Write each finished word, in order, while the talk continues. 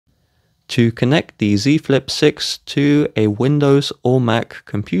to connect the Z Flip 6 to a Windows or Mac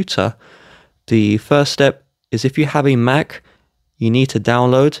computer, the first step is if you have a Mac, you need to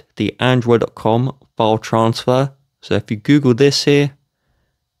download the Android.com file transfer. So if you Google this here,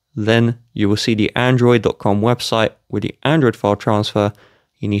 then you will see the Android.com website with the Android file transfer.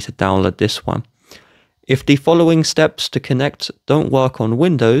 You need to download this one. If the following steps to connect don't work on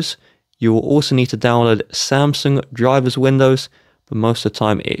Windows, you will also need to download Samsung drivers Windows, but most of the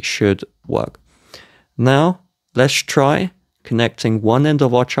time it should work. Now, let's try connecting one end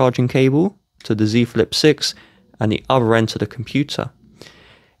of our charging cable to the Z Flip 6 and the other end to the computer.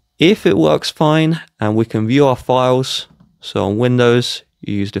 If it works fine and we can view our files, so on Windows,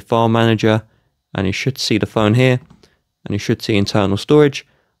 you use the file manager and you should see the phone here and you should see internal storage.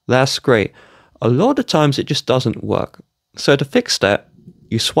 That's great. A lot of the times it just doesn't work. So to fix that,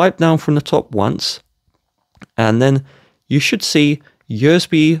 you swipe down from the top once and then you should see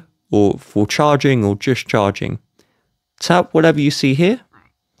USB or for charging or just charging. Tap whatever you see here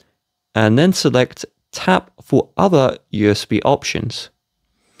and then select tap for other USB options.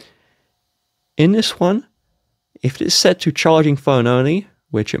 In this one, if it's set to charging phone only,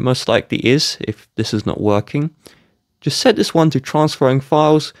 which it most likely is if this is not working, just set this one to transferring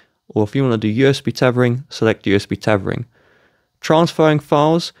files, or if you want to do USB tethering, select USB tethering. Transferring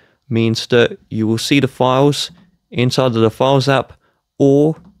files means that you will see the files inside of the Files app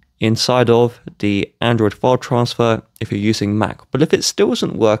or inside of the Android file transfer if you're using Mac. But if it still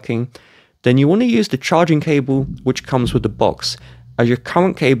isn't working, then you want to use the charging cable which comes with the box, as your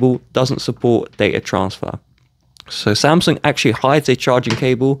current cable doesn't support data transfer. So Samsung actually hides a charging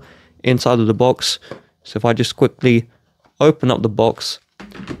cable inside of the box. So if I just quickly open up the box,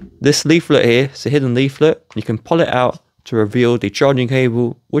 this leaflet here is a hidden leaflet. You can pull it out to reveal the charging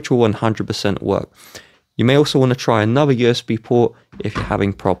cable, which will 100% work. You may also want to try another USB port if you're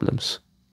having problems.